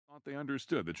thought they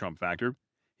understood the Trump factor.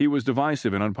 He was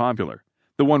divisive and unpopular,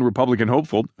 the one Republican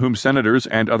hopeful whom senators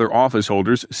and other office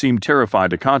holders seemed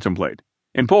terrified to contemplate.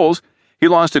 In polls, he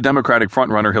lost to Democratic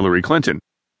frontrunner Hillary Clinton.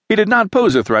 He did not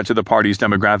pose a threat to the party's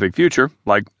demographic future,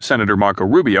 like Senator Marco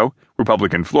Rubio,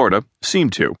 Republican Florida,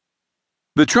 seemed to.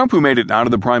 The Trump who made it out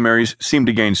of the primaries seemed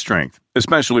to gain strength,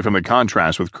 especially from the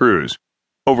contrast with Cruz.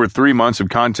 Over 3 months of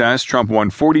contest, Trump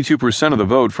won 42% of the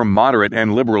vote from moderate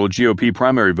and liberal GOP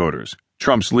primary voters.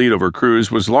 Trump's lead over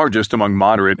Cruz was largest among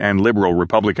moderate and liberal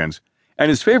Republicans, and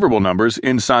his favorable numbers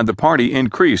inside the party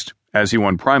increased as he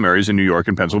won primaries in New York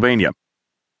and Pennsylvania.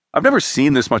 "I've never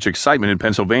seen this much excitement in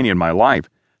Pennsylvania in my life,"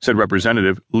 said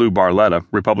Representative Lou Barletta,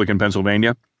 Republican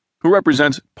Pennsylvania, who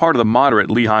represents part of the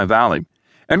moderate Lehigh Valley,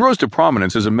 and rose to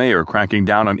prominence as a mayor cracking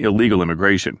down on illegal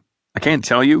immigration. "I can't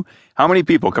tell you how many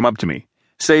people come up to me,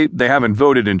 say they haven't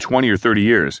voted in 20 or 30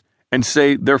 years, and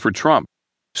say they're for Trump.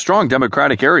 Strong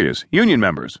Democratic areas, union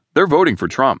members, they're voting for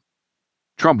Trump."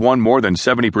 Trump won more than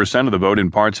 70% of the vote in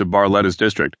parts of Barletta's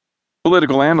district.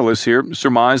 Political analysts here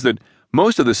surmise that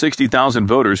most of the 60,000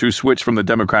 voters who switched from the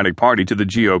Democratic Party to the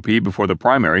GOP before the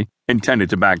primary intended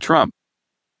to back Trump.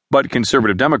 But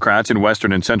conservative Democrats in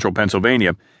western and central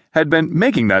Pennsylvania had been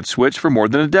making that switch for more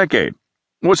than a decade.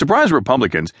 What surprised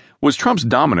Republicans was Trump's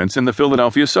dominance in the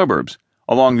Philadelphia suburbs,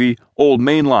 along the old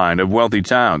main line of wealthy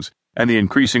towns and the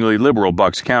increasingly liberal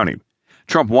Bucks County.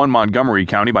 Trump won Montgomery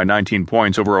County by 19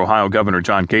 points over Ohio Governor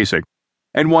John Kasich,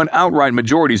 and won outright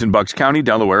majorities in Bucks County,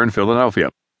 Delaware, and Philadelphia.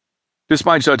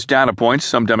 Despite such data points,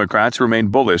 some Democrats remain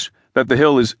bullish that the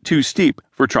hill is too steep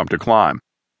for Trump to climb.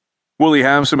 Will he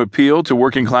have some appeal to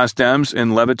working-class Dems in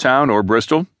Levittown or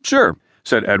Bristol? Sure,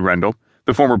 said Ed Rendell,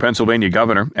 the former Pennsylvania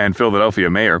governor and Philadelphia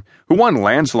mayor, who won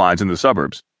landslides in the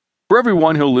suburbs. For every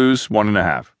one, he'll lose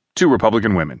 1.5, 2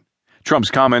 Republican women.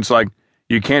 Trump's comments like,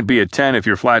 "You can't be a 10 if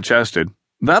you're flat-chested,"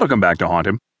 that'll come back to haunt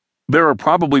him. There are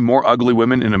probably more ugly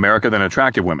women in America than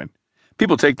attractive women.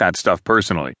 People take that stuff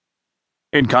personally.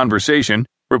 In conversation,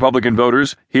 Republican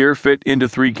voters here fit into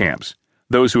 3 camps: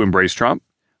 those who embraced Trump,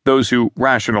 those who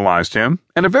rationalized him,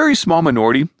 and a very small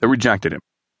minority that rejected him.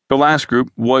 The last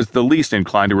group was the least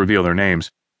inclined to reveal their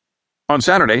names. On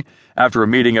Saturday, after a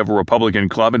meeting of a Republican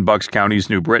club in Bucks County's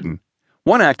New Britain,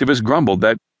 one activist grumbled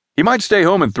that he might stay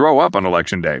home and throw up on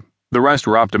Election Day. The rest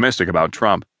were optimistic about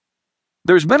Trump.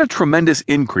 "There's been a tremendous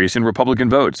increase in Republican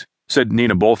votes," said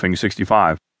Nina Bolfing,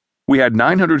 65. "We had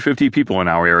 950 people in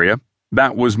our area.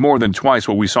 That was more than twice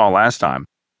what we saw last time.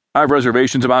 I have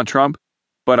reservations about Trump,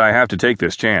 but I have to take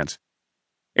this chance."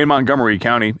 In Montgomery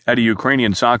County, at a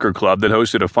Ukrainian soccer club that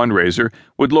hosted a fundraiser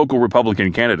with local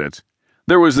Republican candidates,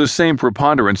 there was the same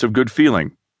preponderance of good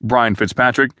feeling. Brian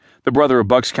Fitzpatrick, the brother of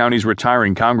Bucks County's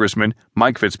retiring Congressman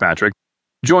Mike Fitzpatrick,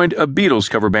 joined a Beatles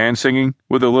cover band singing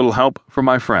 "With a Little Help from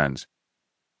My Friends."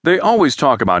 "They always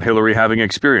talk about Hillary having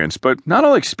experience, but not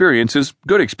all experience is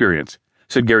good experience,"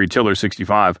 said Gary Tiller,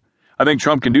 65. "I think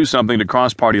Trump can do something to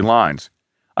cross party lines.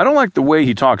 I don't like the way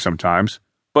he talks sometimes,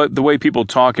 but the way people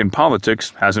talk in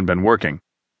politics hasn't been working."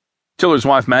 Tiller's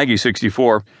wife Maggie,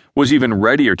 64, was even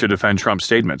readier to defend Trump's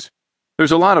statements.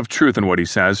 "There's a lot of truth in what he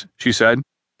says," she said.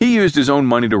 "He used his own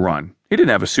money to run. He didn't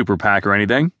have a super PAC or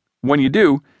anything. When you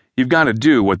do, you've got to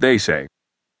do what they say."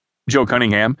 Joe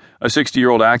Cunningham, a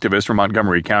 60-year-old activist from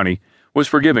Montgomery County, was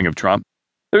forgiving of Trump.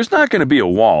 "There's not going to be a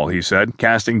wall," he said,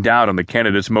 casting doubt on the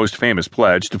candidate's most famous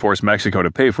pledge to force Mexico to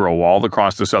pay for a wall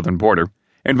across the southern border.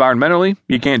 "Environmentally,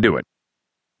 you can't do it."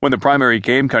 When the primary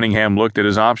came, Cunningham looked at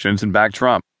his options and backed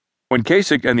Trump. "When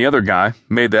Kasich and the other guy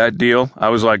made that deal, I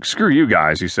was like, screw you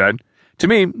guys," he said. "To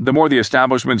me, the more the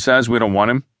establishment says we don't want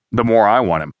him, the more I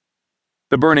want him."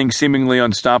 The burning, seemingly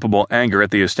unstoppable anger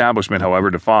at the establishment, however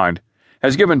defined,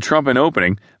 has given Trump an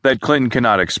opening that Clinton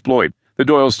cannot exploit. The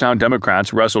Doylestown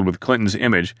Democrats wrestled with Clinton's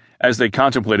image as they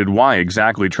contemplated why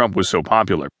exactly Trump was so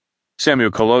popular.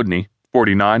 Samuel Kolodny,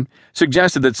 49,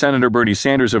 suggested that Senator Bernie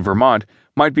Sanders of Vermont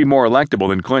might be more electable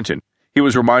than Clinton. He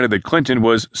was reminded that Clinton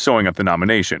was sewing up the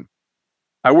nomination.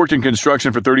 "I worked in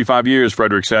construction for 35 years,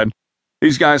 Frederick said.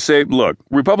 These guys say, look,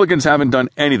 Republicans haven't done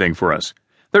anything for us.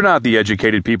 They're not the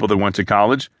educated people that went to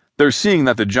college. They're seeing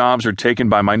that the jobs are taken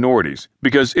by minorities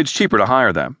because it's cheaper to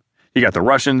hire them. You got the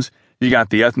Russians, you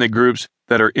got the ethnic groups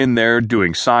that are in there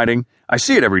doing siding. I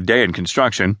see it every day in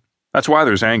construction. That's why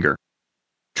there's anger."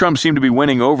 Trump seemed to be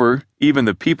winning over even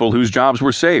the people whose jobs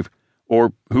were safe,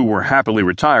 or who were happily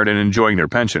retired and enjoying their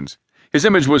pensions. His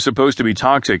image was supposed to be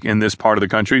toxic in this part of the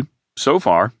country. So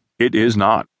far, it is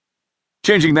not.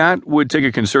 Changing that would take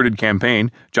a concerted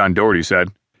campaign, John Doherty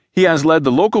said. He has led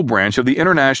the local branch of the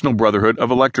International Brotherhood of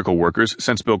Electrical Workers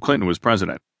since Bill Clinton was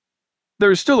president.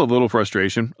 "There is still a little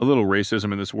frustration, a little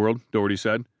racism in this world," Doherty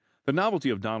said. "The novelty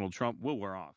of Donald Trump will wear off."